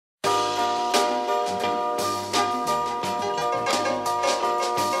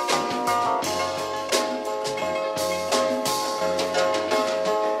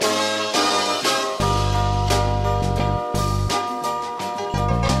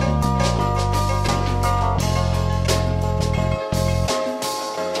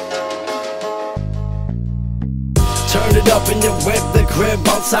up in your whip, the crib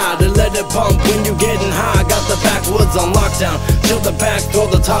outside, and let it bump when you getting high. Got the backwoods on lockdown, chill the back, throw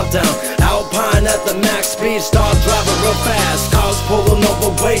the top down. Alpine at the max speed, start driving real fast. Cars pulling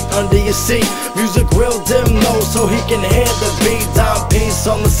overweight under your seat. Music real dim low so he can hear the beat. Dime piece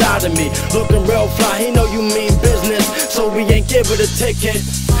on the side of me, looking real fly. He know you mean business, so we ain't give it a ticket.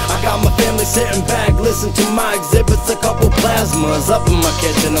 I got my family sitting back, listen to my exhibits. A couple plasmas up in my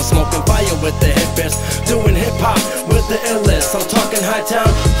kitchen. I'm smoking fire with the hippies, doing hip-hop with the illest. I'm talking high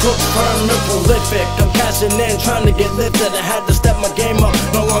town, crook, firm, and prolific. I'm cashing in, trying to get lifted. I had to step my game up,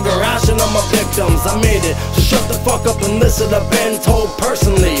 no longer ration on my victims. I made it, so shut the fuck up and listen. I've been told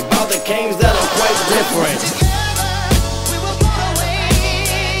personally about the kings that I'm quite different.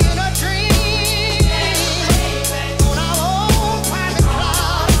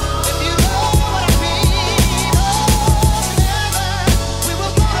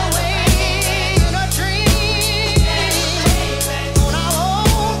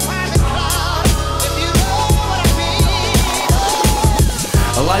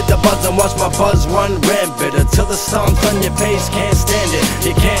 Light the buzz and watch my buzz run rampant until the storms on your face can't stand it.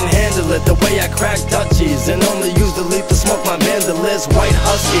 You can't handle it the way I crack Dutchies and only use the leaf to smoke my Vandalist white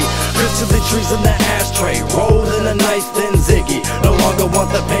husky. Crystal trees in the ashtray, rolled in a nice thin Ziggy. No longer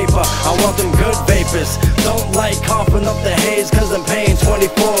want the paper, I want them good vapors. Don't like coughing up the haze cause I'm paying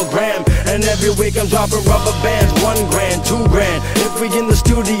 24 grand. And every week I'm dropping rubber bands, 1 grand, 2 grand. If we in the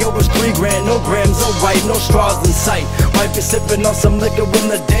studio it's 3 grand, no grams, no white, no straws in sight. Might be sipping on some liquor when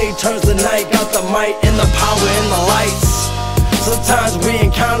the day turns the night. Got the might and the power and the lights. Sometimes we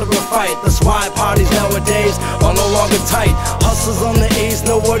encounter a fight. That's why parties nowadays are no longer tight. Hustlers on the east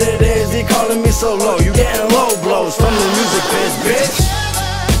know what it is. They calling me so low, you getting low blows from the music biz, bitch.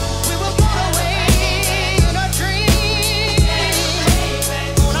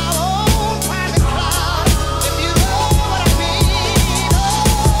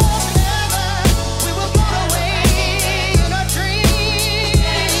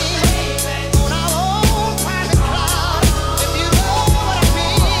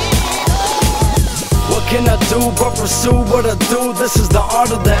 Can I do but pursue what I do? This is the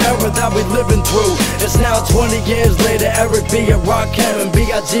art of the era that we living through. It's now 20 years later, Eric B and Rakim and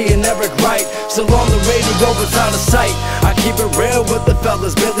B.I.G. and Eric Wright still on the radio, it's out of sight. I keep it real with the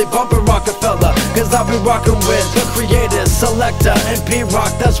fellas, Billy bumpin' Rockefeller, cause I be rockin' with the creators, Selector and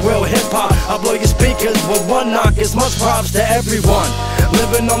P-Rock, that's real hip-hop. I blow your speakers with one knock, it's much props to everyone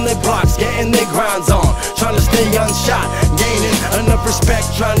living on their blocks, getting their grinds on, trying to stay unshot, gaining enough respect,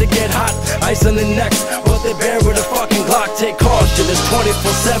 trying to get hot, ice on their necks, but they bear with a fucking Glock. Take caution, it's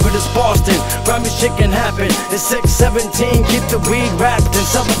 24/7, it's Boston. Grimy shit can happen. It's 617, keep the weed wrapped in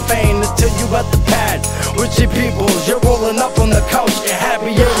cellophane until you at the pad. With your peoples, you're rolling up on the couch, you're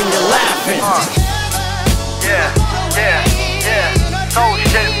happier and you're laughing. Yeah, soul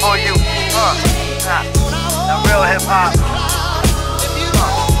shit for you. That real hip hop.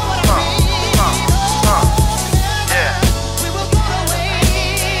 Yeah.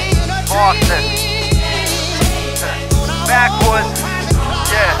 Boston. Backwoods,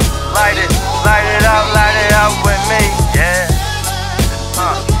 yeah, light it up with me, yeah.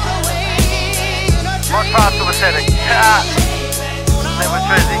 Much props to Acidic, live with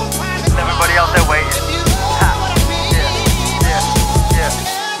Trizzy, and everybody else there waiting. Yeah.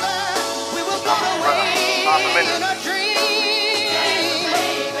 Awesome minute.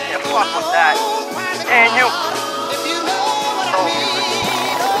 Yeah, fuck with that.